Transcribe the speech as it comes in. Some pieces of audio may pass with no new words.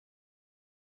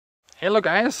Hello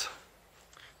guys,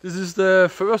 this is the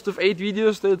first of 8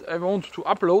 videos that I want to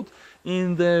upload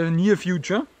in the near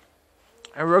future.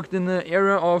 I worked in the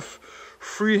area of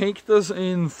 3 hectares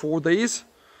in 4 days.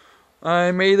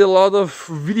 I made a lot of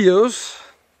videos.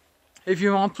 If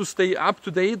you want to stay up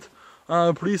to date,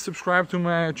 please subscribe to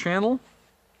my channel.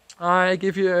 I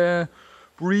give you a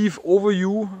brief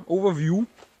overview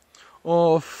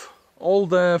of all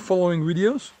the following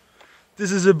videos.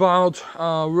 This is about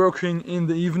working in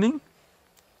the evening.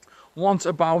 Once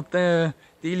about the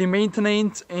daily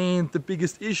maintenance and the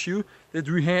biggest issue that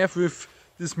we have with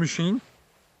this machine.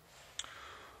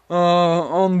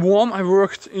 On one I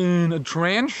worked in a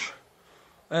trench,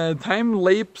 a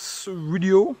time-lapse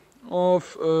video of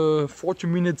 40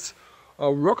 minutes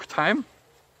work time.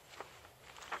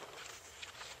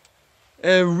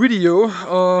 A video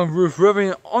with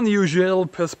very unusual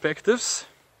perspectives.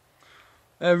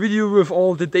 A video with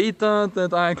all the data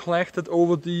that I collected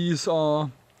over these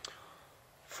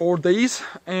 4 days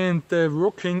and the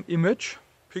working image,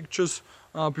 pictures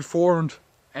before and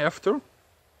after.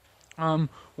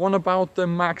 One about the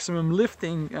maximum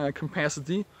lifting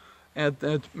capacity at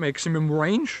maximum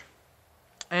range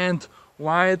and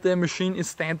why the machine is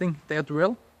standing that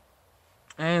well.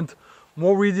 And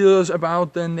more videos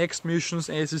about the next missions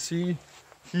as you see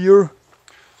here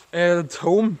at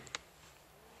home.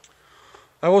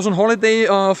 I was on holiday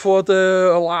for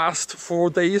the last 4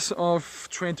 days of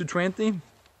 2020,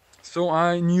 so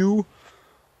I knew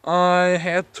I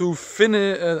had to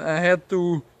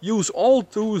use all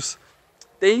those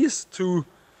days to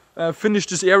finish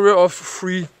this area of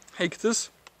 3 hectares.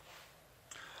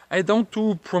 I don't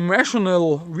do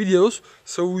promotional videos,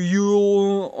 so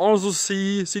you'll also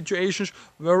see situations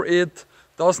where it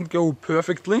doesn't go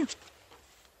perfectly.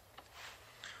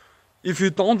 If you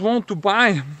don't want to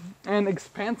buy an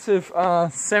expensive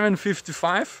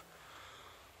 755,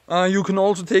 you can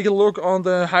also take a look on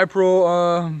the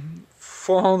Hypro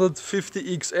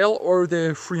 450 XL or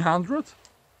the 300.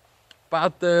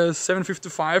 But the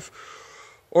 755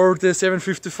 or the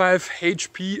 755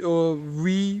 HP or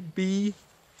VB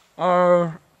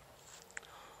are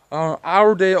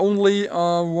the only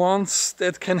ones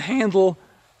that can handle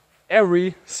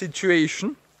every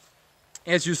situation,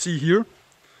 as you see here.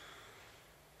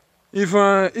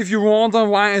 If you wonder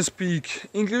why I speak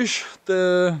English,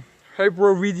 the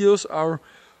Hypro videos are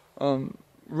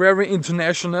very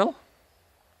international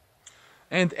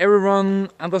and everyone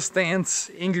understands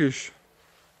English.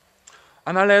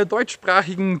 An alle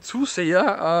deutschsprachigen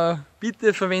Zuseher,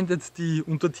 bitte verwendet die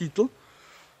Untertitel.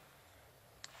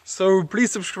 So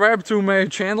please subscribe to my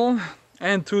channel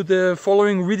and to the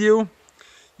following video.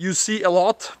 You see a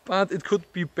lot, but it could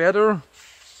be better.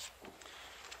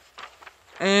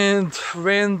 And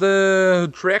when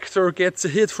the tractor gets a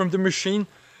hit from the machine,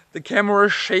 the camera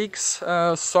shakes.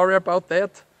 Sorry about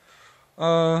that.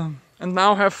 And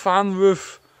now have fun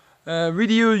with a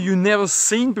video you never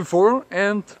seen before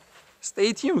and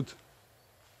stay tuned.